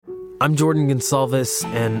I'm Jordan Gonsalves,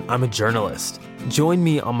 and I'm a journalist. Join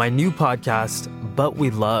me on my new podcast, But We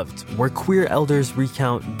Loved, where queer elders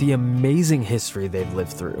recount the amazing history they've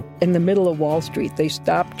lived through. In the middle of Wall Street, they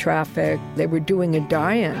stopped traffic. They were doing a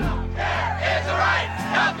die-in.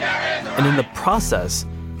 And in the process,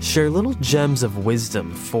 share little gems of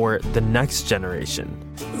wisdom for the next generation.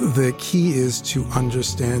 The key is to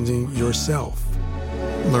understanding yourself,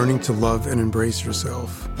 learning to love and embrace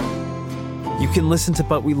yourself. You can listen to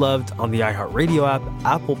But We Loved on the iHeartRadio app,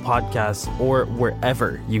 Apple Podcasts, or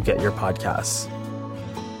wherever you get your podcasts.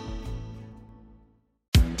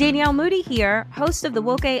 Danielle Moody here, host of the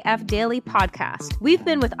Woke AF Daily podcast. We've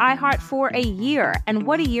been with iHeart for a year, and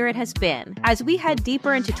what a year it has been. As we head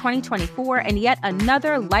deeper into 2024 and yet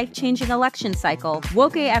another life-changing election cycle,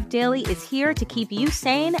 Woke AF Daily is here to keep you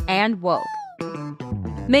sane and woke.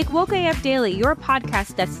 Make Woke AF Daily your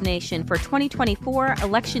podcast destination for 2024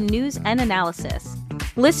 election news and analysis.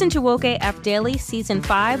 Listen to Woke AF Daily Season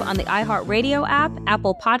 5 on the iHeartRadio app,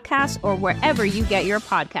 Apple Podcasts, or wherever you get your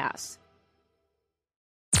podcasts.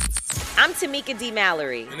 I'm Tamika D.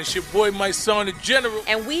 Mallory. And it's your boy, my son, the General.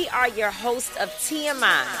 And we are your hosts of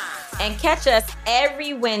TMI. And catch us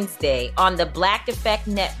every Wednesday on the Black Effect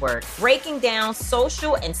Network, breaking down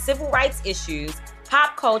social and civil rights issues,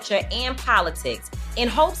 pop culture, and politics, in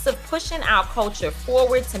hopes of pushing our culture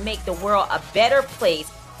forward to make the world a better place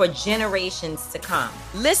for generations to come.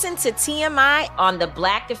 Listen to TMI on the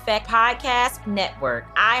Black Effect Podcast Network,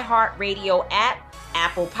 iHeartRadio app,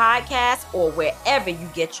 Apple Podcasts, or wherever you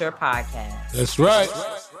get your podcasts. That's right.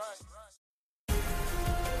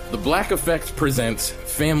 The Black Effect presents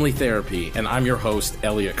Family Therapy, and I'm your host,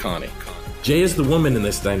 Elliot Connie. Jay is the woman in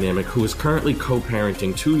this dynamic who is currently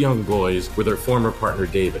co-parenting 2 young boys with her former partner,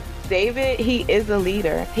 David. David, he is a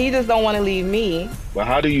leader. He just don't want to leave me. But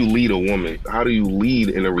how do you lead a woman? How do you lead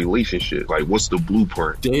in a relationship? Like, what's the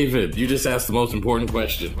blueprint? David, you just asked the most important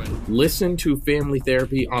question. Listen to Family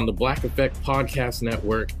Therapy on the Black Effect Podcast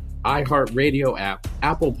Network, iHeartRadio app,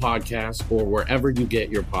 Apple Podcasts, or wherever you get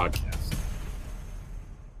your podcasts.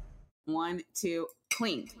 1, 2,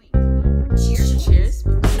 clink. Cheers. Cheers.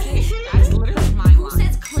 That's literally my line. Who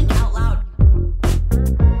says clink out loud?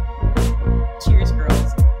 Cheers,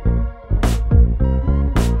 girls.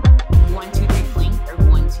 1, 2, 3, clink, or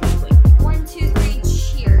 1, 2, clink? 1, 2, 3,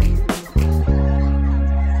 cheers.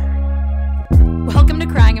 Welcome to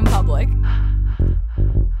Crying in Public.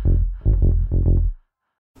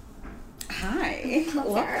 Hi.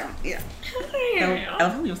 Welcome. Yeah. I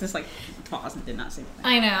love how we was just like pause and did not say that.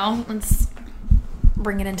 I know. Let's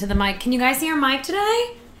bring it into the mic. Can you guys see our mic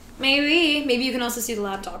today? Maybe. Maybe you can also see the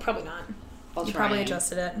laptop. Probably not. You probably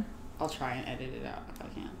adjusted it. I'll try and edit it out if I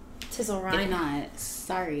can. Tis alright. If not,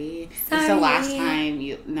 sorry. It's the last time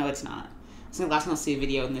you... No, it's not. It's the last time I'll see a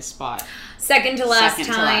video in this spot. Second to last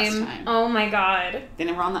time. Oh my god.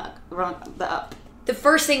 Then we're on the up. The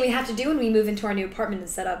first thing we have to do when we move into our new apartment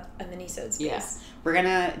is set up a mini-sode space. Yes. We're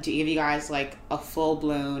gonna give you guys like a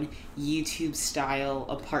full-blown YouTube-style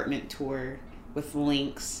apartment tour with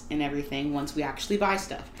links and everything once we actually buy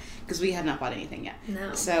stuff. Because we have not bought anything yet.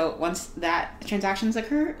 No. So once that transactions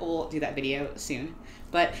occur, we'll do that video soon.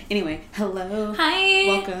 But anyway, hello. Hi.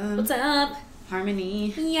 Welcome. What's up?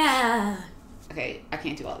 Harmony. Yeah. Okay, I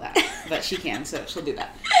can't do all that, but she can, so she'll do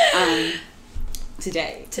that.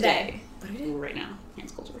 Today. What are we doing? Right now.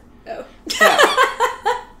 Cancel culture. Oh.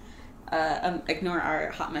 So, ignore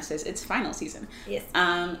our hot messes. It's final season. Yes.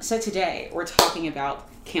 So today we're talking about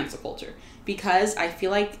cancel culture because I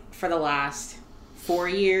feel like for the last 4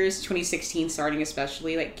 years, 2016 starting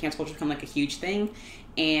especially, like cancel culture become like a huge thing.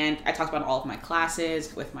 And I talked about it in all of my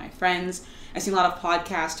classes with my friends. I've seen a lot of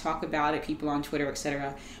podcasts talk about it, people on Twitter,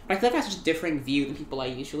 etc. But I feel like I have such a different view than people I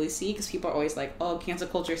usually see because people are always like, oh, cancel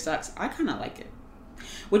culture sucks. I kind of like it.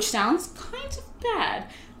 Which sounds kind of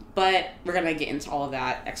bad, but we're going to get into all of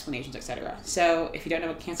that, explanations, etc. So if you don't know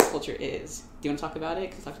what cancel culture is, do you want to talk about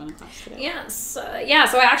it? Because I talked about it in class today. Yes. So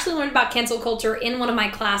I actually learned about cancel culture in one of my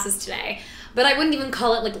classes today. But I wouldn't even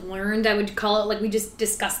call it, like, learned. I would call it, like, we just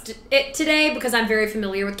discussed it today because I'm very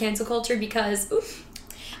familiar with cancel culture because,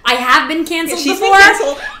 I have been canceled before. Been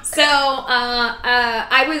canceled. So, I'll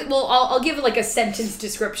give, like, a sentence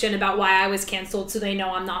description about why I was canceled so they know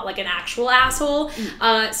I'm not, like, an actual asshole.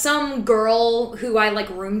 Some girl who I, like,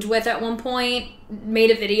 roomed with at one point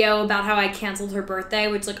made a video about how I canceled her birthday,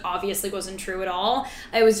 which, like, obviously wasn't true at all.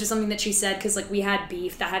 It was just something that she said because, like, we had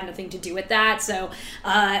beef that had nothing to do with that. So,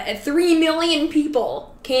 3 million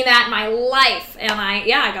people came at my life, and I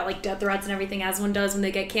got, like, death threats and everything, as one does when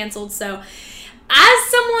they get canceled. So,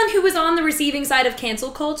 as someone who was on the receiving side of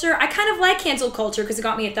cancel culture, I kind of like cancel culture because it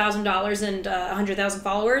got me $1,000 and 100,000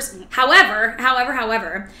 followers. However,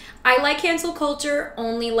 I like cancel culture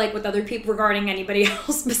only like with other people regarding anybody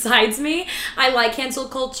else besides me. I like cancel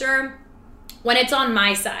culture when it's on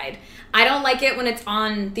my side. I don't like it when it's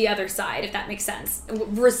on the other side, if that makes sense.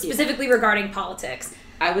 Specifically regarding politics.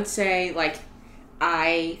 I would say, like,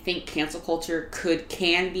 I think cancel culture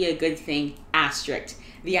can be a good thing, asterisk.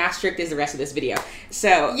 The asterisk is the rest of this video.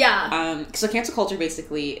 So, so cancel culture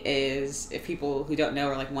basically is, if people who don't know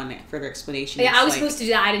or, like, want further explanation. Yeah, I was supposed to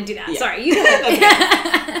do that. I didn't do that. Yeah. Sorry, you did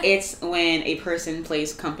it. It's when a person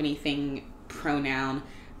plays company thing, pronoun,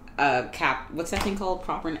 what's that thing called?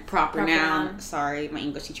 Proper noun. Sorry, my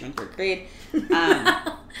English teacher in 3rd grade.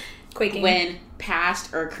 Quaking. When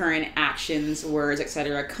past or current actions, words,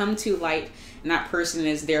 etc. come to light, and that person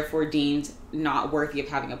is therefore deemed not worthy of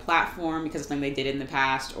having a platform because of something they did in the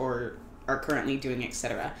past or are currently doing,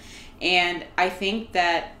 etc. And I think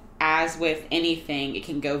that, as with anything, it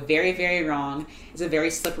can go very, very wrong. It's a very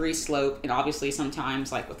slippery slope, and obviously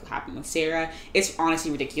sometimes, like what happened with Sarah, it's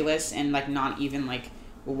honestly ridiculous and, like, not even, like,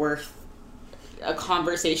 worth a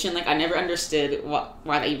conversation. Like, I never understood why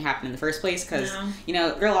that even happened in the first place, because you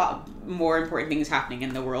know, there are a lot more important things happening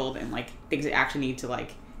in the world, and, like, things that actually need to,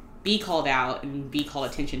 like, be called out and be called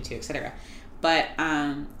attention to, etc. But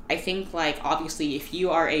I think, like, obviously if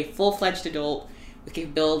you are a full-fledged adult with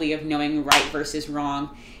capability of knowing right versus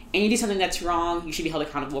wrong, and you do something that's wrong, you should be held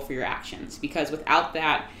accountable for your actions, because without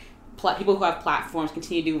that, people who have platforms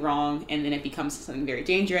continue to do wrong, and then it becomes something very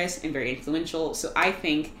dangerous and very influential. So I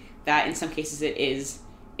think that in some cases it is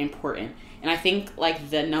important. And I think,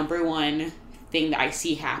 like, the number one thing that I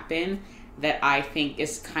see happen that I think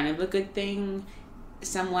is kind of a good thing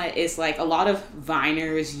somewhat is, like, a lot of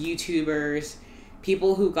Viners, YouTubers,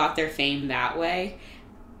 people who got their fame that way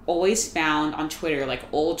always found on Twitter, like,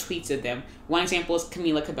 old tweets of them. One example is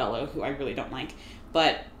Camila Cabello, who I really don't like,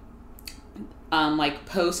 but like,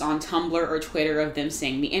 posts on Tumblr or Twitter of them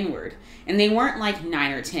saying the N-word. And they weren't, like,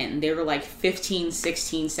 9 or 10. They were, like, 15,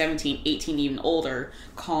 16, 17, 18, even older,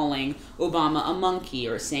 calling Obama a monkey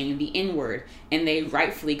or saying the N-word. And they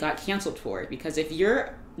rightfully got canceled for it. Because if you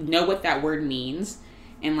know what that word means,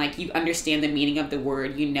 and, like, you understand the meaning of the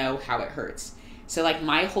word, you know how it hurts. So, like,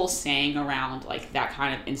 my whole saying around, like, that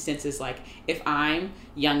kind of instance is, like, if I'm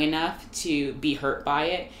young enough to be hurt by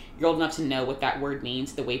it, you're old enough to know what that word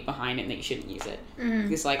means, the weight behind it, and that you shouldn't use it.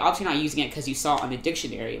 Because, like, obviously you're not using it because you saw it on the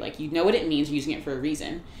dictionary. Like, you know what it means, you're using it for a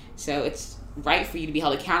reason. So it's right for you to be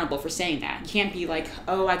held accountable for saying that. You can't be like,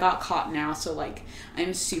 oh, I got caught now, so, like,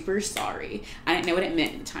 I'm super sorry. I didn't know what it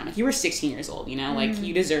meant at the time. Like, you were 16 years old, you know? Like,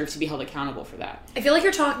 you deserve to be held accountable for that. I feel like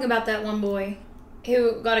you're talking about that one boy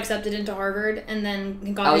who got accepted into Harvard and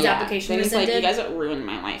then got his application rescinded. Like, you guys have ruined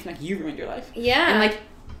my life. Like, you ruined your life. Yeah. And, like,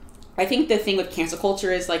 I think the thing with cancel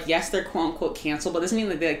culture is, like, yes, they're quote-unquote canceled, but it doesn't mean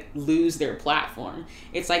that they, like, lose their platform.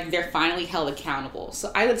 It's like they're finally held accountable.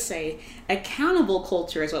 So I would say accountable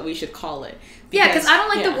culture is what we should call it. Because I don't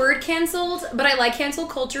like the word canceled, but I like cancel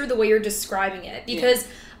culture the way you're describing it. Because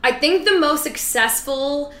I think the most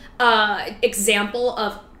successful example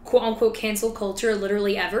of quote-unquote cancel culture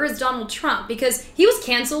literally ever is Donald Trump, because he was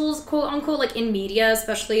canceled quote-unquote like in media,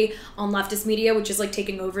 especially on leftist media, which is like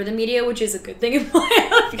taking over the media, which is a good thing in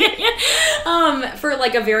my opinion, for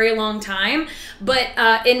like a very long time. But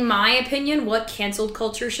in my opinion, what canceled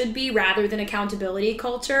culture should be, rather than accountability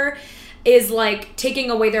culture, is like taking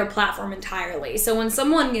away their platform entirely. So when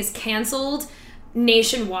someone is canceled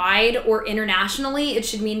nationwide or internationally, it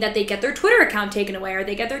should mean that they get their Twitter account taken away, or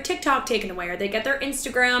they get their TikTok taken away, or they get their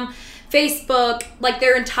Instagram, Facebook, like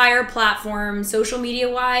their entire platform, social media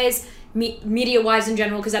wise, media wise in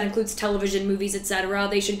general, because that includes television, movies, etc.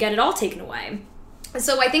 They should get it all taken away.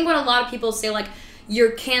 So I think when a lot of people say, like,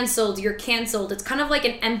 you're canceled, it's kind of like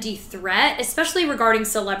an empty threat, especially regarding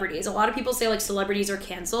celebrities. A lot of people say, like, celebrities are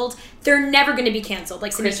canceled. They're never going to be canceled,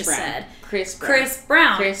 like Cindy just said. Chris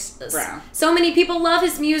Brown. So many people love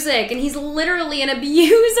his music, and he's literally an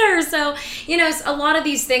abuser. So, you know, a lot of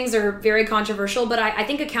these things are very controversial, but I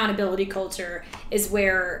think accountability culture is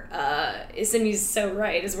where, Cindy's so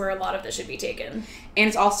right, is where a lot of this should be taken. And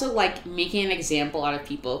it's also, like, making an example out of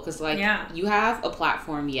people, because, like, you have a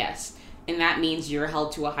platform, yes, and that means you're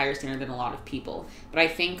held to a higher standard than a lot of people. But I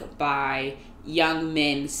think by young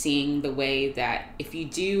men seeing the way that if you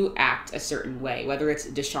do act a certain way, whether it's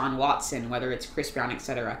Deshaun Watson, whether it's Chris Brown,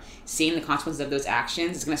 etc., seeing the consequences of those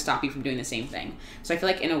actions is going to stop you from doing the same thing. So I feel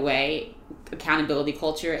like, in a way, accountability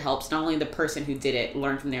culture, it helps not only the person who did it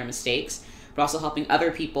learn from their mistakes, but also helping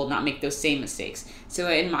other people not make those same mistakes. So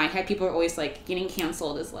in my head, people are always like, getting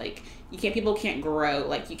canceled is like people can't grow.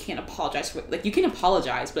 Like, you can't apologize for, like, you can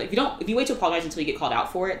apologize, but if you wait to apologize until you get called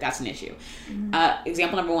out for it, that's an issue.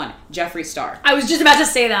 Example number 1, Jeffree Star. I was just about to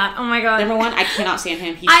say that. Oh my god. Number 1, I cannot stand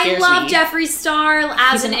him. He scares me. I love Jeffree Star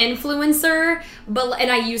as an influencer,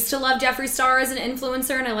 and I used to love Jeffree Star as an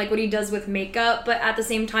influencer, and I like what he does with makeup, but at the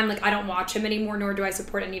same time, like, I don't watch him anymore, nor do I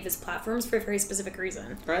support any of his platforms for a very specific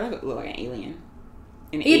reason. Bro, I look like an alien.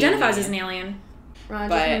 He identifies as an alien. Roger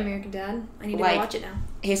from American Dad. I need to go watch it now.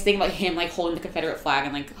 His thing about him, like, holding the Confederate flag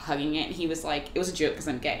and, like, hugging it, he was like, it was a joke because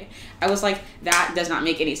I'm gay. I was like, that does not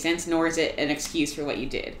make any sense, nor is it an excuse for what you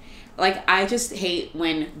did. Like, I just hate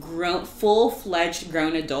when full-fledged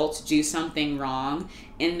grown adults do something wrong,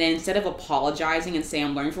 and then instead of apologizing and saying,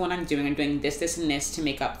 I'm learning from what I'm doing this, and this to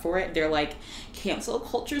make up for it, they're like, cancel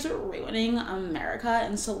cultures are ruining America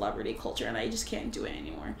and celebrity culture, and I just can't do it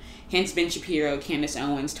anymore. Hence Ben Shapiro, Candace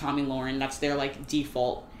Owens, Tommy Lauren, that's their, like,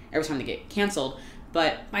 default every time they get canceled.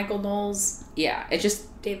 But Michael Knowles. Yeah, it's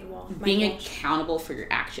just David Wall. Being accountable for your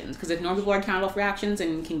actions. Because if normal people are accountable for actions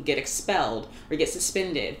and can get expelled or get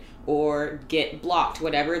suspended or get blocked,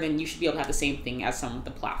 whatever, then you should be able to have the same thing as someone with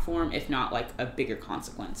the platform, if not like a bigger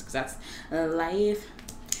consequence. Because that's life.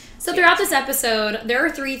 So throughout this episode, there are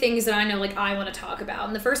 3 things that I know, like, I want to talk about.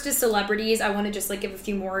 And the first is celebrities. I want to just, like, give a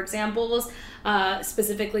few more examples,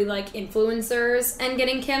 specifically, like, influencers and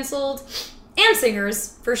getting canceled, and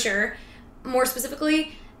singers, for sure. More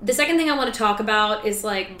specifically, the second thing I want to talk about is,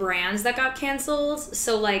 like, brands that got canceled.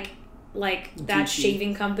 So, like that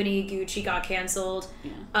shaving company, Gucci, got canceled.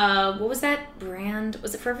 Yeah. What was that brand?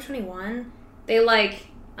 Was it Forever 21? They, like...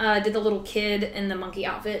 did the little kid in the monkey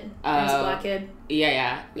outfit. It was a black kid.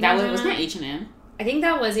 Yeah. Wasn't that H&M? I think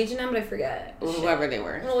that was H&M, but I forget. Whoever they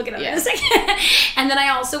were. We'll look it up in a second. And then I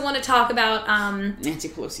also want to talk about... Nancy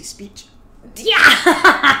Pelosi's speech.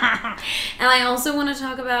 Yeah! And I also want to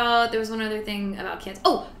talk about... There was one other thing about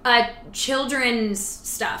cancel. Children's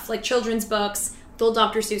stuff. Like children's books, the whole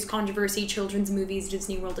Dr. Seuss controversy, children's movies,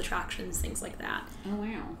 Disney World attractions, things like that. Oh,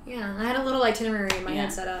 wow. Yeah, I had a little itinerary in my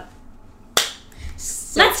head set up.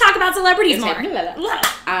 So, let's talk about celebrities more.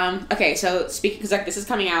 Okay, so speaking, because like this is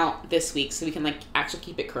coming out this week, so we can like actually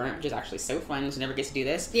keep it current, which is actually so fun. We never get to do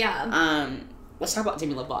this. Yeah. Let's talk about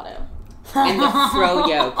Demi Lovato and the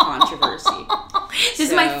Froyo controversy. This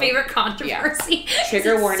is my favorite controversy. Yeah.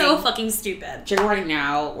 Trigger warning. So fucking stupid. Trigger warning.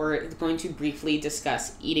 Now we're going to briefly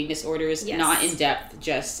discuss eating disorders, not in depth,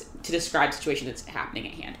 just to describe the situation that's happening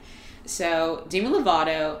at hand. So Demi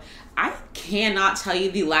Lovato. I cannot tell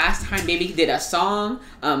you the last time Baby did a song,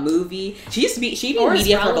 a movie. She did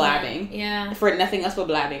media for blabbing. Yeah. For nothing else but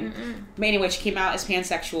blabbing. But anyway, she came out as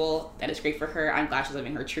pansexual. That is great for her. I'm glad she's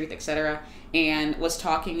living her truth, etc. And was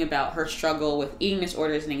talking about her struggle with eating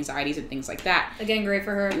disorders and anxieties and things like that. Again, great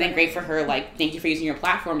for her. And then great for her, like, thank you for using your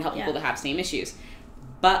platform to help people that have the same issues.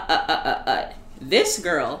 But this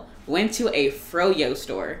girl went to a Froyo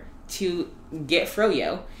store to get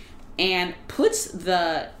Froyo. And puts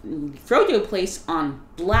the Froyo place on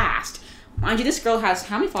blast. Mind you, this girl has,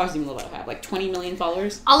 how many followers do you have? Like 20 million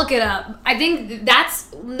followers? I'll look it up. I think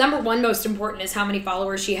that's number one most important is how many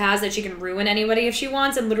followers she has, that she can ruin anybody if she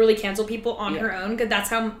wants and literally cancel people on her own, because that's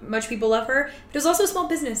how much people love her. But it's also a small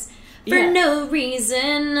business. For no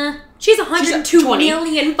reason. She has 102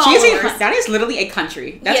 million followers. That is literally a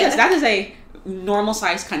country. That is a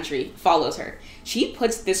normal-sized country follows her. She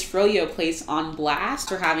puts this Froyo place on blast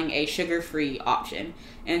for having a sugar-free option.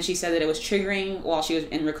 And she said that it was triggering while she was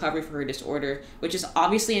in recovery for her disorder, which is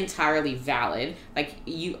obviously entirely valid. Like,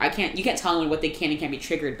 you can't tell them what they can and can't be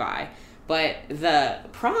triggered by. But the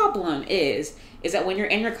problem is that when you're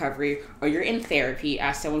in recovery or you're in therapy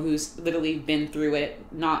as someone who's literally been through it,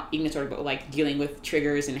 not eating disorder, but like dealing with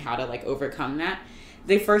triggers and how to like overcome that,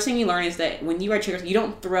 the first thing you learn is that when you are triggered, you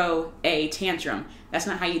don't throw a tantrum. That's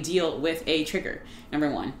not how you deal with a trigger, number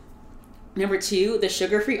one. Number two, the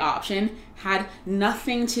sugar-free option had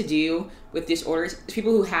nothing to do with disorders.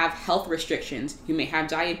 People who have health restrictions, who may have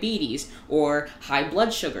diabetes or high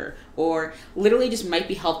blood sugar, or literally just might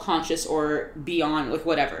be health conscious or beyond, like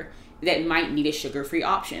whatever, that might need a sugar-free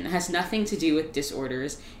option. It has nothing to do with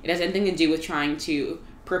disorders. It has anything to do with trying to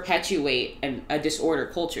perpetuate a disorder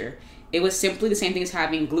culture. It was simply the same thing as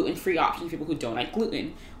having gluten-free options for people who don't like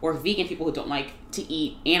gluten, or vegan people who don't like to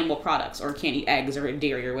eat animal products, or can't eat eggs or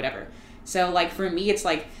dairy or whatever. So, like, for me, it's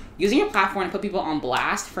like using your platform to put people on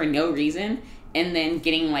blast for no reason, and then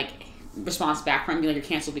getting, like, response back from being like, you're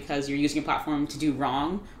canceled because you're using your platform to do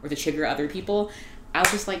wrong or to trigger other people. I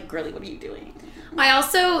was just like, girly, what are you doing? I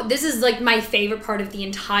also, this is like my favorite part of the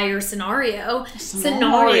entire scenario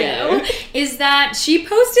is that she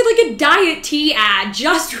posted like a diet tea ad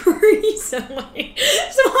just recently.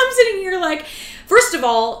 So I'm sitting here like, First of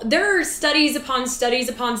all, there are studies upon studies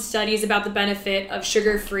upon studies about the benefit of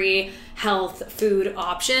sugar-free health food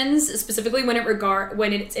options, specifically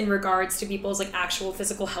when it's in regards to people's like actual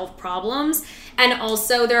physical health problems. And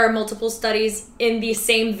also there are multiple studies in the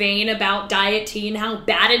same vein about diet tea and how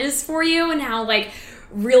bad it is for you and how like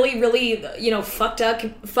really, really, you know, fucked up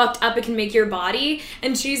it can make your body.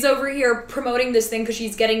 And she's over here promoting this thing because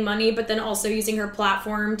she's getting money, but then also using her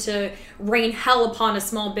platform to rain hell upon a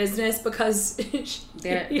small business because they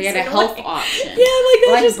had a health option. Yeah, like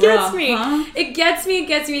that just gets me. Huh? It gets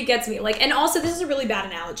me. Like, and also this is a really bad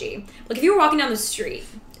analogy. Like if you were walking down the street,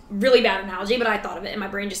 really bad analogy, but I thought of it in my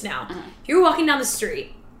brain just now. If you were walking down the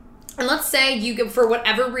street, and let's say you get, for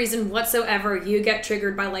whatever reason whatsoever, you get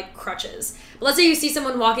triggered by like crutches. But let's say you see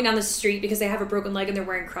someone walking down the street because they have a broken leg and they're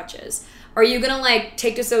wearing crutches. Are you gonna like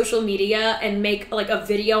take to social media and make like a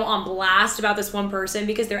video on blast about this one person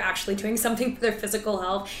because they're actually doing something for their physical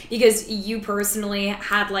health because you personally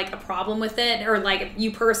had like a problem with it or like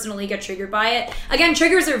you personally get triggered by it? Again,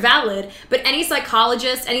 triggers are valid, but any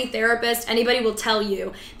psychologist, any therapist, anybody will tell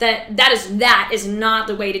you that is not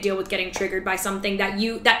the way to deal with getting triggered by something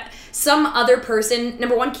that some other person,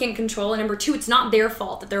 number one, can't control, and number two, it's not their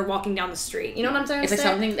fault that they're walking down the street. You know what I'm saying? It's like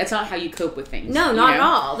something, that's not how you cope with things. No, not at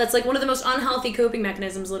all. That's like one of the most unhealthy coping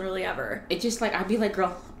mechanisms literally ever. It just like, I'd be like,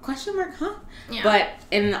 girl, question mark, huh? Yeah. But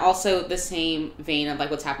in also the same vein of like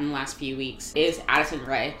what's happened in the last few weeks is Addison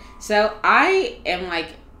Rae. So I am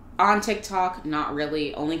like on TikTok, not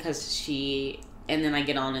really, only because she, and then I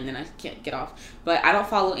get on and then I can't get off. But I don't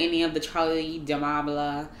follow any of the Charli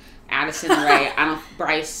D'Amelio, Addison Rae,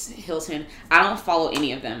 Bryce Hilton. I don't follow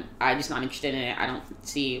any of them. I'm just not interested in it. I don't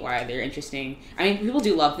see why they're interesting. I mean, people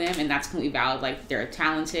do love them, and that's completely valid. Like, they're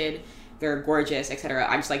talented, they're gorgeous, etc.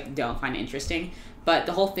 I just like don't find it interesting. But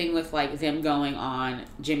the whole thing with like them going on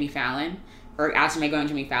Jimmy Fallon, or Addison Rae going on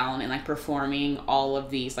Jimmy Fallon and like performing all of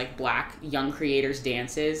these like black young creators'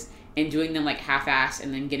 dances and doing them like half-assed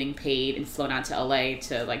and then getting paid and flown out to LA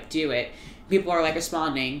to like do it. People are like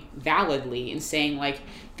responding validly and saying like,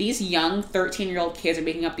 these young 13-year-old kids are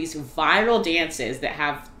making up these viral dances that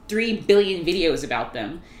have 3 billion videos about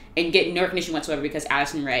them and get no recognition whatsoever because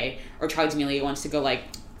Addison Rae or Charli D'Amelio wants to go like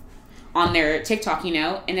on their TikTok, you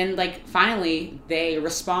know? And then like finally they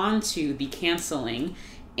respond to the canceling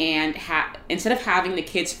and instead of having the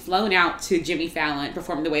kids flown out to Jimmy Fallon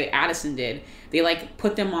performing the way that Addison did, they like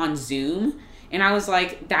put them on Zoom. And I was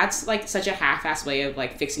like, that's like such a half-assed way of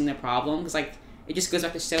like fixing the problem, because like it just goes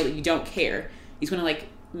back to show that you don't care. You just want to like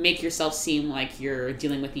make yourself seem like you're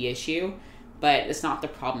dealing with the issue, but it's not the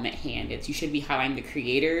problem at hand. It's you should be highlighting the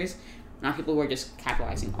creators, not people who are just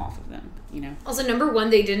capitalizing off of them, you know? Also, number one,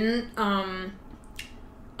 they didn't,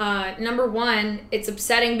 number one, it's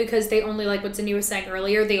upsetting because they only, like what Cindy was saying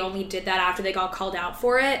earlier, they only did that after they got called out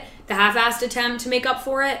for it, the half-assed attempt to make up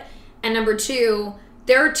for it. And number two,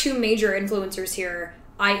 there are two major influencers here,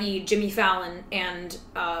 i.e. Jimmy Fallon and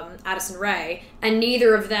Addison Rae, and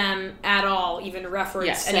neither of them at all even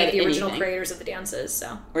referenced any of the original creators of the dances.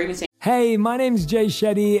 So, or even saying, hey, my name's Jay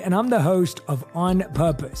Shetty, and I'm the host of On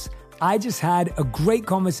Purpose. I just had a great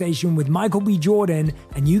conversation with Michael B. Jordan,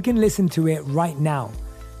 and you can listen to it right now.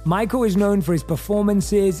 Michael is known for his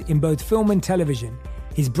performances in both film and television.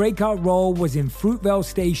 His breakout role was in Fruitvale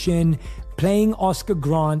Station, playing Oscar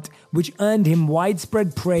Grant, which earned him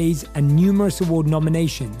widespread praise and numerous award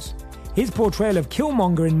nominations. His portrayal of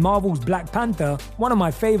Killmonger in Marvel's Black Panther, one of my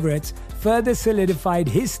favorites, further solidified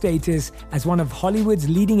his status as one of Hollywood's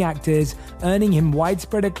leading actors, earning him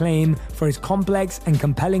widespread acclaim for his complex and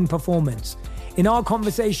compelling performance. In our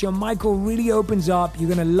conversation, Michael really opens up.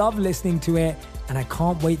 You're going to love listening to it, and I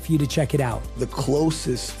can't wait for you to check it out. The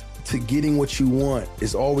closest to getting what you want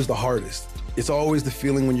is always the hardest. It's always the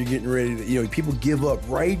feeling when you're getting ready to, people give up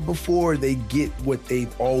right before they get what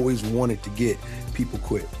they've always wanted to get. People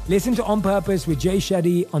quit. Listen to On Purpose with Jay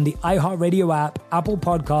Shetty on the iHeartRadio app, Apple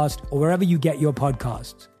Podcast, or wherever you get your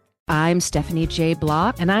podcasts. I'm Stephanie J.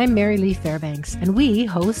 Block. And I'm Mary Lee Fairbanks. And we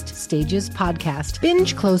host Stages Podcast.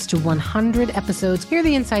 Binge close to 100 episodes. Hear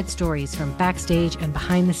the inside stories from backstage and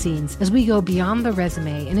behind the scenes as we go beyond the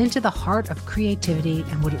resume and into the heart of creativity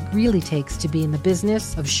and what it really takes to be in the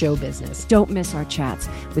business of show business. Don't miss our chats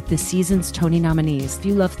with this season's Tony nominees. If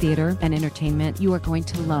you love theater and entertainment, you are going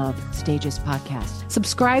to love Stages Podcast.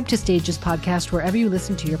 Subscribe to Stages Podcast wherever you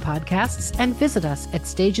listen to your podcasts and visit us at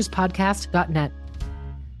stagespodcast.net.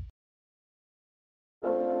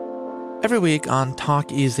 Every week on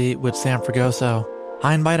Talk Easy with Sam Fragoso,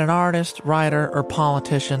 I invite an artist, writer, or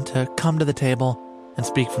politician to come to the table and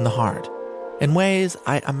speak from the heart in ways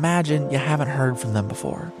I imagine you haven't heard from them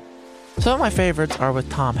before. Some of my favorites are with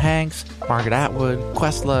Tom Hanks, Margaret Atwood,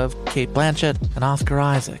 Questlove, Cate Blanchett, and Oscar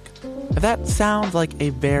Isaac. If that sounds like a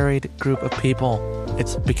varied group of people,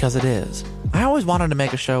 it's because it is. I always wanted to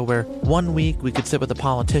make a show where one week we could sit with a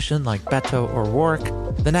politician like Beto O'Rourke,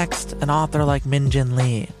 the next an author like Min Jin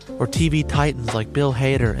Lee, or TV titans like Bill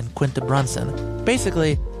Hader and Quinta Brunson.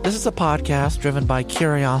 Basically, this is a podcast driven by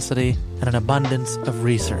curiosity and an abundance of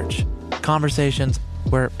research. Conversations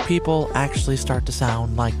where people actually start to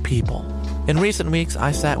sound like people. In recent weeks,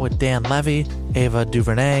 I sat with Dan Levy, Ava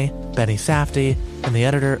DuVernay, Benny Safdie, and the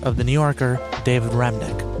editor of The New Yorker, David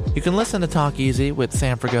Remnick. You can listen to Talk Easy with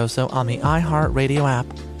Sam Fragoso on the iHeartRadio app,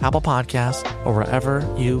 Apple Podcasts, or wherever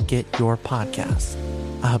you get your podcasts.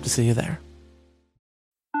 I hope to see you there.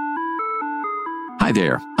 Hi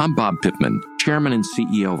there, I'm Bob Pittman, Chairman and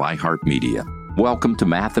CEO of iHeartMedia. Welcome to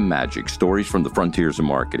Math and Magic, Stories from the Frontiers of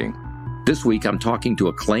Marketing. This week, I'm talking to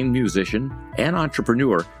acclaimed musician and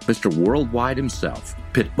entrepreneur, Mr. Worldwide himself,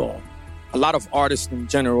 Pitbull. A lot of artists in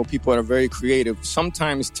general, people that are very creative,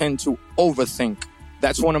 sometimes tend to overthink.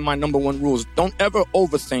 That's one of my number one rules. Don't ever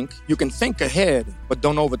overthink. You can think ahead, but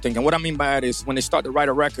don't overthink. And what I mean by that is when they start to write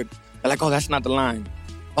a record, they're like, oh, that's not the line.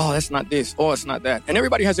 Oh, that's not this. Oh, it's not that. And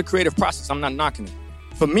everybody has a creative process. I'm not knocking it.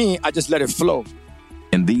 For me, I just let it flow.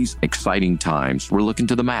 In these exciting times, we're looking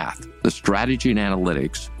to the math, the strategy and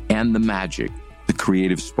analytics, and the magic, the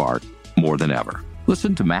creative spark, more than ever.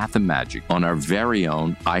 Listen to Math and Magic on our very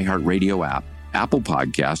own iHeartRadio app, Apple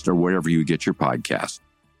Podcast, or wherever you get your podcasts.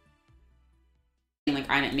 Like,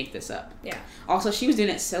 I didn't make this up. Yeah. Also, she was doing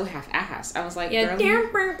it so half-assed. I was like, yeah. She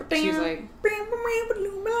was like,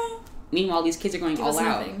 meanwhile, these kids are going all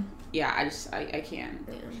out. Nothing. Yeah, I can't.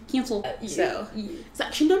 Yeah. Cancel. So,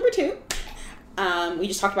 section number 2. We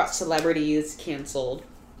just talked about celebrities canceled.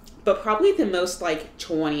 But probably the most,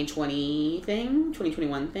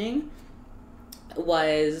 2021 thing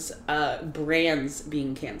was brands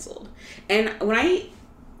being canceled. And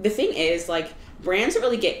the thing is, brands don't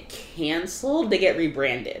really get canceled, they get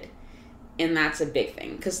rebranded. And that's a big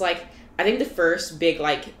thing. Because, I think the first big,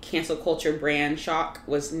 cancel culture brand shock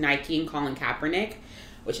was Nike and Colin Kaepernick,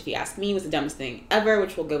 which, if you ask me, was the dumbest thing ever,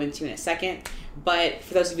 which we'll go into in a second. But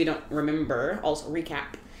for those of you who don't remember, also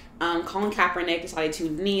recap. Colin Kaepernick decided to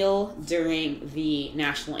kneel during the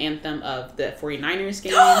national anthem of the 49ers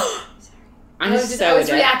game. I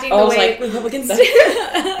was reacting the way Republicans did.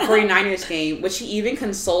 49ers game, which he even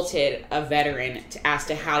consulted a veteran to ask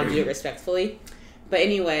to how to do it respectfully. But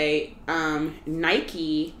anyway,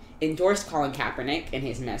 Nike endorsed Colin Kaepernick in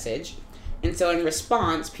his message. And so in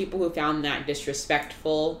response, people who found that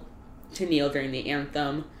disrespectful to kneel during the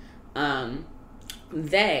anthem,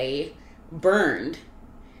 they burned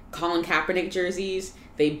Colin Kaepernick jerseys.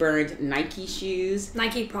 They burned Nike shoes.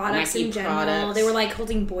 Nike products in general. They were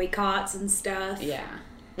holding boycotts and stuff. Yeah.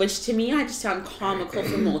 Which to me I just found comical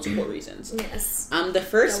for multiple reasons. Yes. The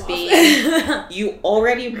first being you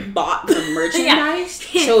already bought the merchandise,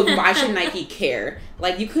 so why should Nike care?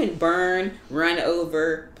 You couldn't burn, run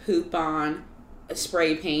over, poop on,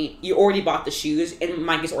 spray paint. You already bought the shoes and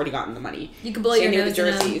Nike's already gotten the money. You could blow your nose in the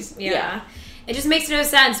jerseys. Yeah. It just makes no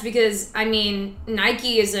sense because,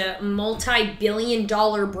 Nike is a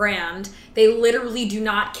multi-billion-dollar brand. They literally do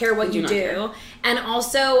not care what you do. And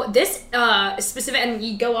also, this specific, and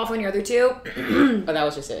you go off on your other two. Oh, that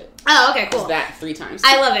was just it. Oh, okay, cool. Just that 3 times.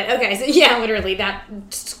 I love it. Okay, so yeah, literally, that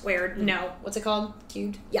squared, no, what's it called?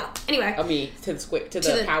 Cubed? Yeah, anyway. To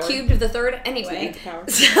the power. Cubed to the third, anyway.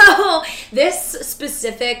 So, this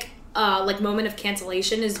specific, moment of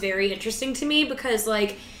cancellation is very interesting to me because,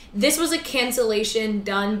 this was a cancellation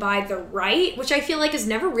done by the right, which I feel like is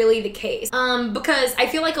never really the case. Because I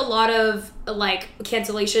feel like a lot of,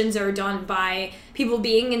 cancellations are done by people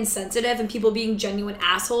being insensitive and people being genuine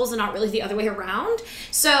assholes and not really the other way around.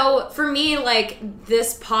 So, for me,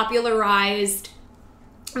 this popularized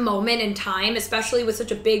moment in time, especially with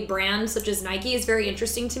such a big brand such as Nike, is very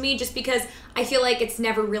interesting to me just because I feel like it's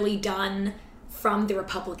never really done from the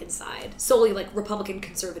Republican side, solely Republican,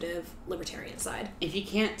 conservative, libertarian side. If you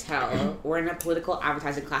can't tell, we're in a political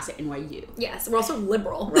advertising class at NYU. Yes, we're also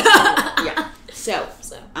liberal. Yeah. So,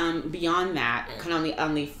 beyond that, kind of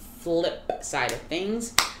on the flip side of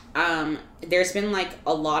things, there's been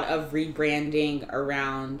a lot of rebranding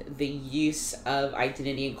around the use of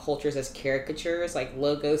identity and cultures as caricatures,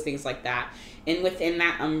 logos, things like that. And within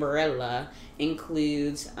that umbrella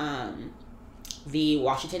includes the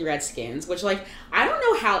Washington Redskins, which I don't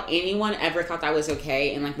know how anyone ever thought that was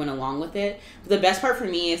okay and went along with it. But the best part for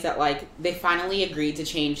me is that they finally agreed to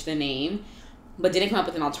change the name, but didn't come up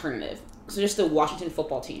with an alternative. So just the Washington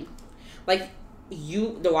football team,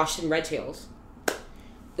 the Washington Red Tails,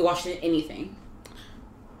 the Washington anything.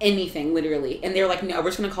 anything, literally. And they're like, no, we're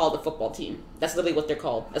just going to call it the football team. That's literally what they're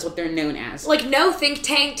called. That's what they're known as. Like, no think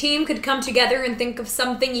tank team could come together and think of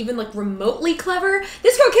something even, like, remotely clever.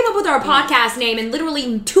 This girl came up with our podcast name in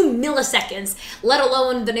literally 2 milliseconds, let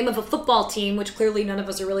alone the name of a football team, which clearly none of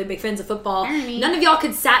us are really big fans of football. None of y'all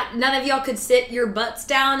could sit your butts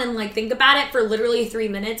down and, like, think about it for literally 3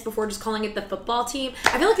 minutes before just calling it the football team.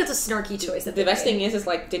 I feel like that's a snarky choice. The best thing is,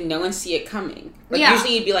 like, did no one see it coming? Like,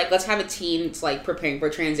 usually you'd be like, let's have a team that's, like, preparing for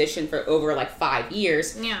transition for over, like, 5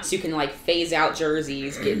 years. Yeah. So you can, like, phase out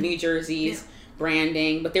jerseys, get new jerseys,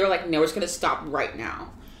 branding. But they were like, no, we're just going to stop right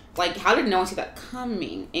now. Like, how did no one see that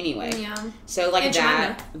coming anyway? Yeah. So, like, and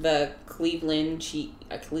that, Jemima. the Cleveland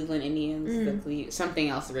Indians, something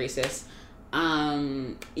else racist.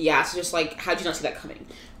 So just, like, how'd you not see that coming?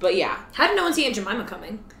 But, yeah. How did no one see Aunt Jemima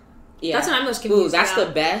coming? Yeah. That's what I'm most confused that's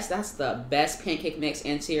about. That's the best pancake mix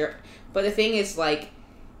and syrup. But the thing is, like,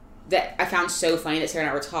 that I found so funny that Sarah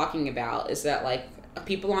and I were talking about is that, like,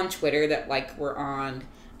 people on Twitter that, like, were on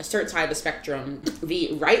a certain side of the spectrum,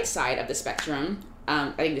 the right side of the spectrum,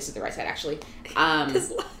 I think this is the right side, actually.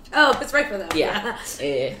 It's right for them. Yeah.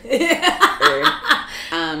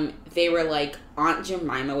 They were like, Aunt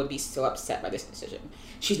Jemima would be so upset by this decision.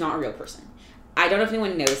 She's not a real person. I don't know if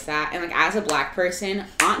anyone knows that. And, like, as a black person,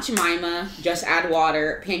 Aunt Jemima, just add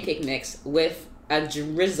water, pancake mix with a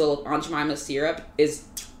drizzle of Aunt Jemima syrup is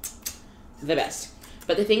the best.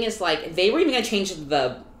 But the thing is, like, they were even going to change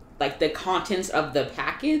the contents of the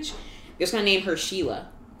package. They're just going to name her Sheila.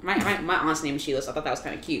 My aunt's name is Sheila, so I thought that was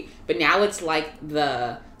kind of cute. But now it's, like,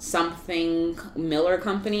 the something Miller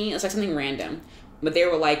Company. It's, like, something random. But they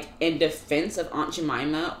were like, in defense of Aunt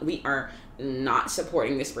Jemima, we are not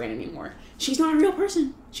supporting this brand anymore. She's not a real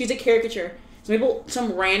person. She's a caricature.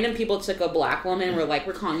 Some random people took a black woman and were like,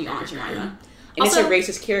 we're calling you Aunt Jemima. And also, it's a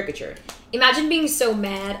racist caricature. Imagine being so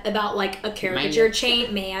mad about, like, a caricature change.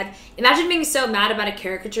 Imagine being so mad about a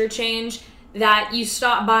caricature change that you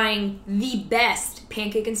stop buying the best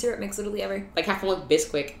pancake and syrup mix literally ever. Like, have one with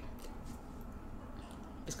Bisquick.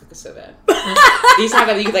 Bisquick is so bad. They used to have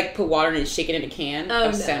that you could, like, put water in and shake it in a can. Oh,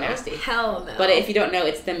 That's so nasty. Hell no. But if you don't know,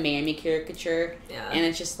 it's the Mammy caricature. Yeah. And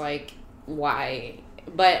it's just like, why?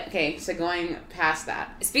 But, okay, so going past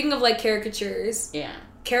that. Speaking of, like, caricatures. Yeah.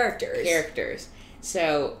 Characters.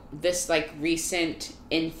 So, this, like, recent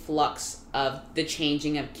influx of the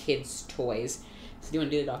changing of kids' toys. So, do you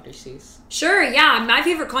want to do the Dr. Seuss? Sure, yeah. My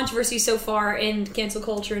favorite controversy so far in cancel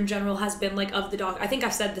culture in general has been, like, of the dog. I think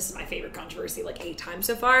I've said this is my favorite controversy, like, 8 times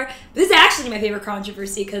so far. But this is actually my favorite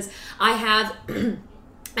controversy because I have, and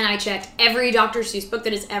I checked every Dr. Seuss book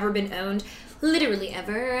that has ever been owned. Literally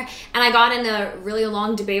ever. And I got in a really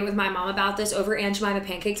long debate with my mom about this over Aunt Jemima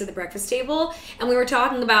pancakes at the breakfast table. And we were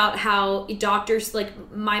talking about how doctors, like,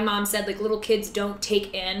 my mom said, like, little kids don't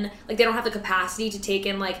take in, like, they don't have the capacity to take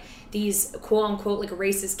in, like, these quote-unquote, like,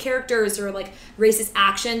 racist characters or, like, racist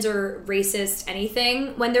actions or racist anything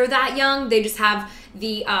when they're that young. They just have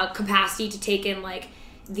the capacity to take in, like,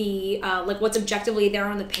 the, like, what's objectively there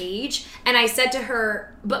on the page. And I said to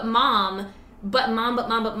her, but mom,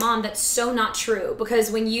 that's so not true.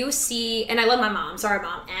 Because when you see, and I love my mom, sorry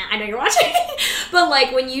mom, I know you're watching, but,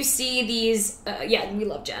 like, when you see these, we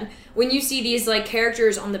love Jen, when you see these, like,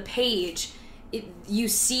 characters on the page, you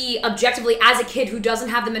see objectively as a kid who doesn't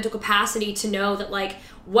have the mental capacity to know that, like,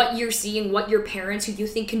 what you're seeing, what your parents who you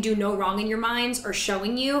think can do no wrong in your minds are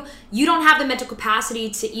showing you, you don't have the mental capacity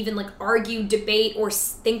to even, like, argue, debate, or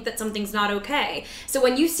think that something's not okay. So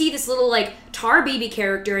when you see this little, like, tar baby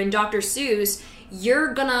character in Dr. Seuss,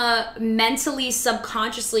 you're gonna mentally,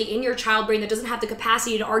 subconsciously, in your child brain that doesn't have the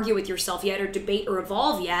capacity to argue with yourself yet or debate or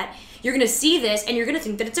evolve yet, you're gonna see this and you're gonna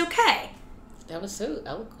think that it's okay. That was so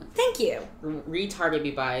eloquent. Thank you. Read Tar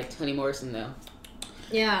Baby by Toni Morrison, though.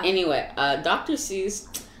 Yeah. Anyway, Dr.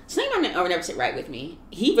 Seuss, something I would never sit right with me.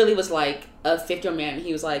 He really was like a 50-year-old man.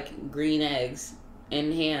 He was like, green eggs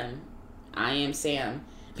and ham. I am Sam.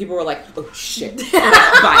 People were like, oh shit.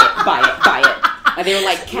 buy it. And they were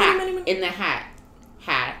like, cat in the hat.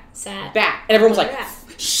 Sad. Bat. And everyone was like,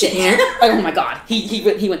 shit. Oh my god. He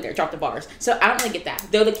went there, dropped the bars. So I don't really get that.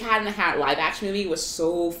 Though the Cat in the Hat live action movie was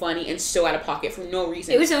so funny and so out of pocket for no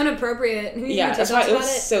reason. It was so inappropriate. Yeah, that's why it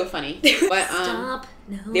was so funny. But Stop.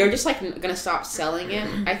 No. they were just like gonna stop selling it,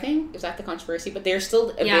 I think. Is that the controversy? But they're still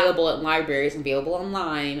available at libraries and available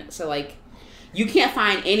online. So, like, you can't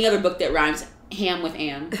find any other book that rhymes ham with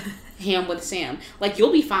am. Ham with Sam. Like,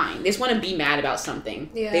 you'll be fine. They just want to be mad about something.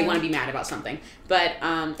 Yeah. They want to be mad about something. But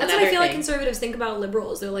that's what I feel like conservatives think about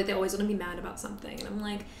liberals. They're like, they always want to be mad about something. And I'm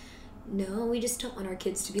like, no, we just don't want our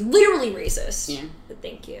kids to be literally racist. Yeah. But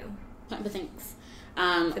thank you. But thanks.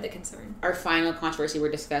 For the concern. Our final controversy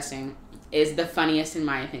we're discussing is the funniest in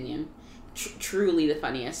my opinion. Truly the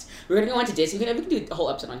funniest. We're gonna go on to Disney. We can do a whole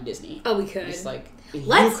episode on Disney. Oh, we could. Just like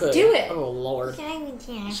let's do it. Oh Lord.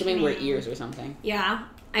 Should maybe wear ears or something. Yeah,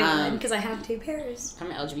 I would because I have 2 pairs. I'm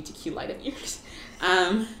an LGBTQ light of ears.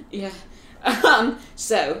 Yeah.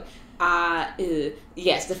 So,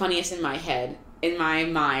 yes, the funniest in my head, in my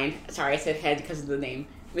mind. Sorry, I said head because of the name,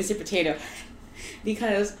 Mr. Potato,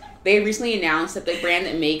 because they recently announced that the brand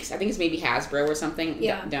that makes, I think it's maybe Hasbro or something.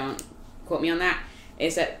 Yeah. Don't quote me on that.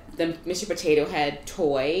 Is that the Mr. Potato Head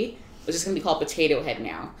toy was just going to be called Potato Head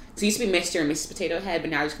now. So it used to be Mr. and Mrs. Potato Head, but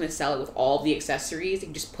now they're just going to sell it with all the accessories you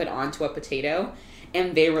can just put onto a potato.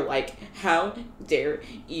 And they were like, how dare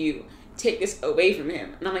you take this away from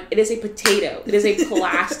him? And I'm like, it is a potato. It is a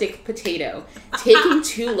plastic potato. Taking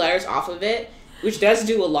 2 letters off of it, which does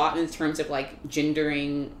do a lot in terms of like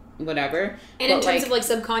gendering, whatever. And in terms of like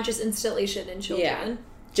subconscious installation in children. Yeah.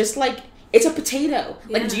 Just like, it's a potato.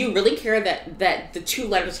 Yeah. Like, do you really care that the 2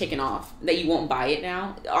 letters are taken off? That you won't buy it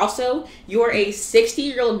now? Also, you're a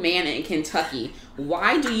 60-year-old man in Kentucky.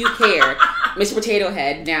 Why do you care? Mr. Potato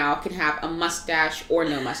Head now can have a mustache or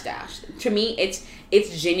no mustache. To me,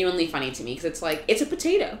 it's genuinely funny to me because it's like, it's a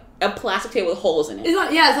potato. A plastic potato with holes in it. It's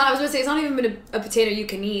not, yeah, I was going to say, it's not even a potato you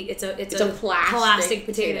can eat. It's a plastic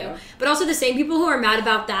potato. But also the same people who are mad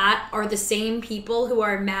about that are the same people who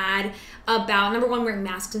are mad about, number 1, wearing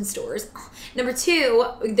masks in stores. Number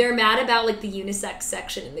 2, they're mad about like the unisex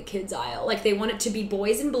section in the kids aisle. Like they want it to be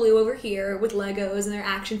boys in blue over here with Legos and their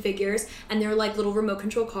action figures and their like little remote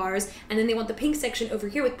control cars, and then they want the pink section over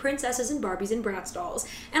here with princesses and Barbies and Bratz dolls.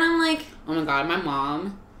 And I'm like, oh my god, my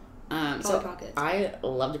mom. I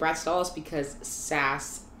loved Bratz dolls because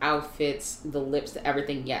sass, outfits, the lips,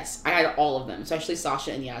 everything. Yes, I had all of them, especially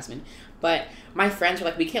Sasha and Yasmin. But my friends were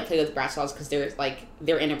like, we can't play with Bratz dolls because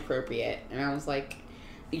they're inappropriate. And I was like,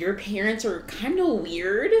 your parents are kind of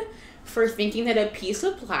weird for thinking that a piece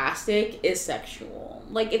of plastic is sexual.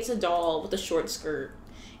 Like, it's a doll with a short skirt.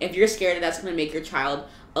 If you're scared that that's going to make your child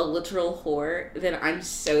a literal whore, then I'm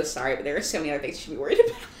so sorry, but there are so many other things you should be worried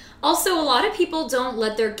about. Also, a lot of people don't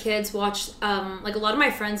let their kids watch, like a lot of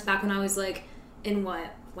my friends back when I was like, in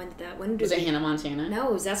what? When did it Hannah Montana? No,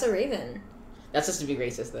 it was That's a Raven. That's just to be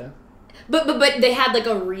racist, though. But they had like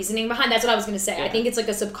a reasoning behind. That's what I was gonna say. Yeah. I think it's like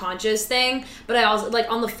a subconscious thing. But I also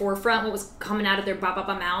like on the forefront, what was coming out of their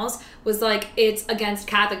mouths was like it's against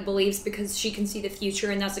Catholic beliefs because she can see the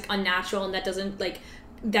future and that's like unnatural and that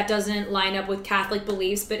doesn't line up with Catholic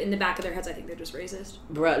beliefs. But in the back of their heads, I think they're just racist.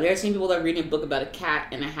 Bro, there are some people that are reading a book about a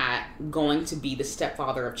cat in a hat going to be the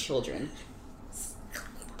stepfather of children.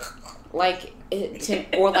 Like,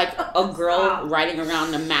 or like a girl riding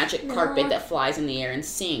around a magic carpet that flies in the air and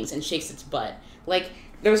sings and shakes its butt. Like,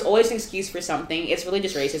 there's always an excuse for something. It's really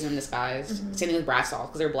just racism in disguise. Mm-hmm. Same thing with Bratz dolls,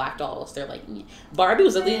 because they're black dolls. They're like, Barbie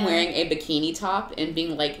was literally wearing a bikini top and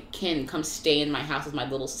being like, Ken, come stay in my house with my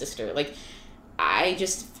little sister. Like,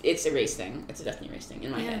 it's a race thing. It's a definitely race thing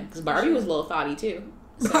in my head. Because Barbie was a little thotty too.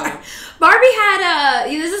 So. Barbie had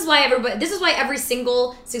this is why every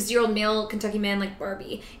single 60-year-old male Kentucky man liked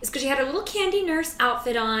Barbie. Is because she had her little candy nurse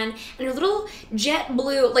outfit on and her little jet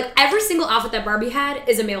blue, like every single outfit that Barbie had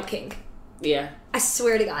is a male kink. Yeah. I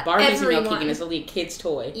swear to God. Barbie's a male kink and it's only a kid's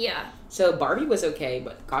toy. Yeah. So Barbie was okay,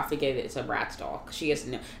 but God forbid it's a Bratz doll. Cause she has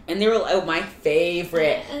no. And they were my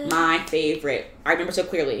favorite. I remember so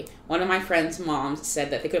clearly. One of my friends' moms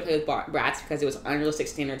said that they couldn't play with Bratz because it was unrealistic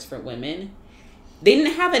standards for women. They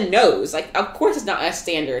didn't have a nose. Like, of course it's not a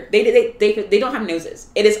standard. They don't have noses.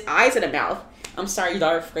 It is eyes and a mouth. I'm sorry, your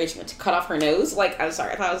daughter afraid to cut off her nose. Like, I'm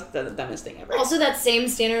sorry. I thought it was the dumbest thing ever. Also, that same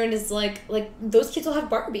standard is like those kids will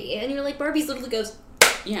have Barbie. And you're like, Barbie's literally goes...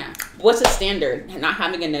 Yeah. What's the standard? Not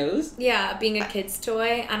having a nose? Yeah, being a kid's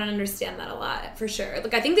toy. I don't understand that a lot, for sure.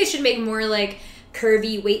 Like, I think they should make more, like,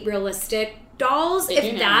 curvy, weight realistic dolls. They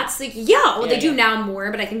if that's like they do now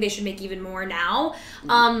more, but I think they should make even more now.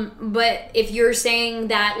 But if you're saying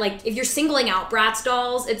that, like, if you're singling out Bratz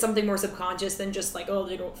dolls, it's something more subconscious than just like, oh,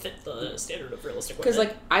 they don't fit the standard of realistic women. Because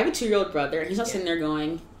like I have a 2-year-old brother and he's not sitting there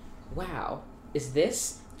going, wow, is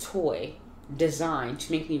this toy designed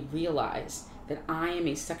to make me realize that I am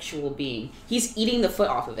a sexual being? He's eating the foot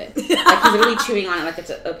off of it. Like, he's literally chewing on it like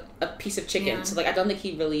it's a piece of chicken. Yeah. So like I don't think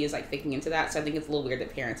he really is like thinking into that. So I think it's a little weird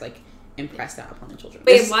that parents like impress that upon the children.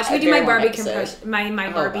 Wait, watch me do my Barbie compression.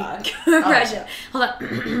 My Barbie compression. Hold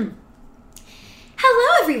on.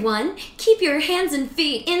 Hello, everyone. Keep your hands and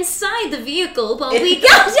feet inside the vehicle while we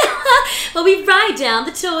ride down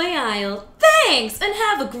the toy aisle. Thanks, and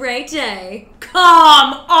have a great day.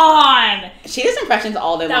 Come on! She does impressions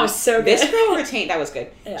all day long. That was so good. This girl retained... That was good.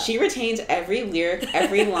 Yeah. She retains every lyric,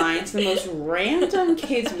 every line to the most random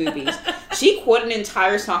kids' movies. She quoted an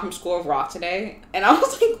entire song from School of Rock today, and I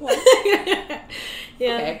was like, what?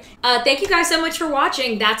 Yeah. Okay. Thank you guys so much for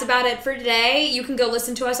watching. That's about it for today. You can go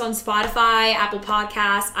listen to us on Spotify, Apple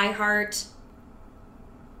Podcasts, iHeart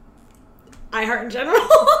in general.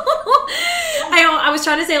 I was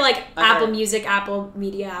trying to say like Apple Music, Apple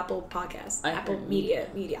Media, Apple Podcasts, Apple Media,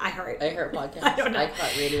 iHeart Podcast, I don't know.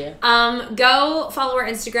 iHeart Radio. Go follow our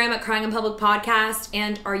Instagram at Crying in Public Podcast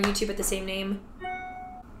and our YouTube at the same name.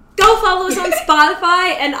 Go follow us on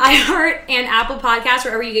Spotify and iHeart and Apple Podcasts,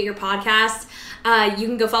 wherever you get your podcasts. You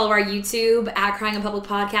can go follow our YouTube at Crying in Public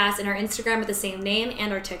Podcast and our Instagram at the same name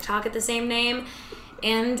and our TikTok at the same name.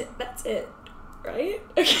 And that's it. Right?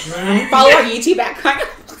 Okay. Follow our YouTube at Crying.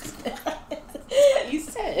 You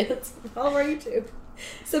said. Follow our YouTube.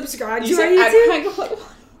 Subscribe You to our said YouTube.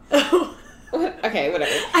 Oh. Okay,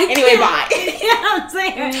 whatever. Anyway, bye. Yeah, I'm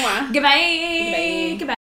saying. Goodbye.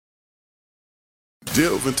 Goodbye.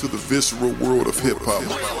 Delve into the visceral world of hip-hop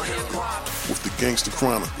with the Gangsta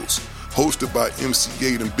Chronicles, hosted by MC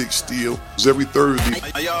Gate and Big Steel. Every Thursday,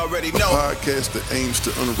 a podcast that aims to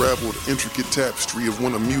unravel the intricate tapestry of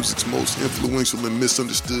one of music's most influential and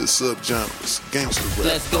misunderstood subgenres, gangsta rap.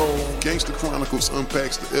 Let's go. Gangsta Chronicles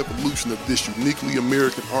unpacks the evolution of this uniquely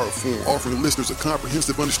American art form, offering listeners a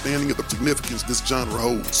comprehensive understanding of the significance this genre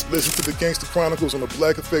holds. Listen to the Gangsta Chronicles on the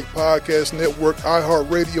Black Effect Podcast Network,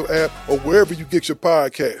 iHeartRadio app, or wherever you get your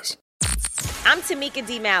podcasts. I'm Tamika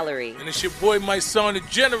D. Mallory. And it's your boy, my son, the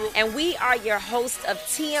General. And we are your hosts of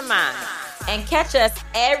TMI. And catch us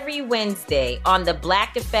every Wednesday on the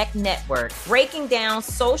Black Effect Network, breaking down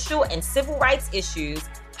social and civil rights issues,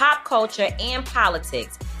 pop culture, and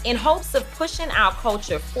politics in hopes of pushing our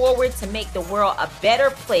culture forward to make the world a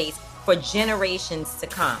better place for generations to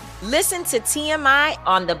come. Listen to TMI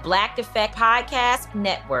on the Black Effect Podcast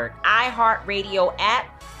Network, iHeartRadio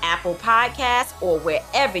app, Apple Podcasts, or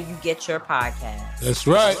wherever you get your podcasts. That's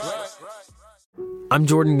right. I'm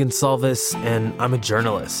Jordan Gonsalves, and I'm a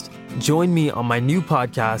journalist. Join me on my new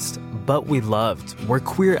podcast, But We Loved, where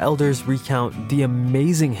queer elders recount the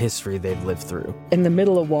amazing history they've lived through. In the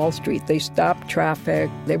middle of Wall Street, they stopped traffic.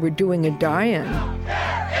 They were doing a die-in.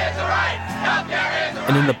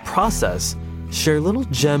 And in the process, share little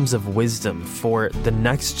gems of wisdom for the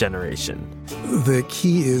next generation. The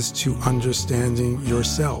key is to understanding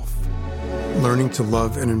yourself, learning to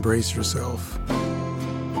love and embrace yourself.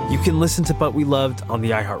 You can listen to But We Loved on the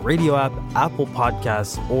iHeartRadio app, Apple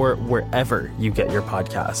Podcasts, or wherever you get your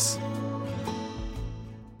podcasts.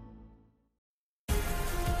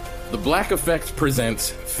 The Black Effect presents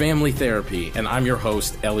Family Therapy, and I'm your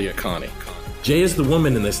host, Elliot Connie. Jay is the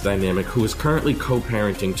woman in this dynamic who is currently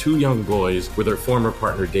co-parenting 2 young boys with her former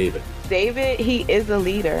partner, David. David, he is a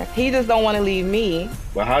leader. He just don't want to leave me.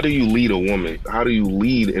 But how do you lead a woman? How do you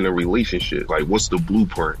lead in a relationship? Like, what's the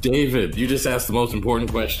blueprint? David, you just asked the most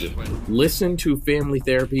important question. Listen to Family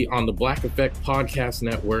Therapy on the Black Effect Podcast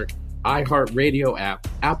Network, iHeartRadio app,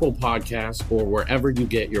 Apple Podcasts, or wherever you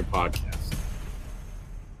get your podcasts.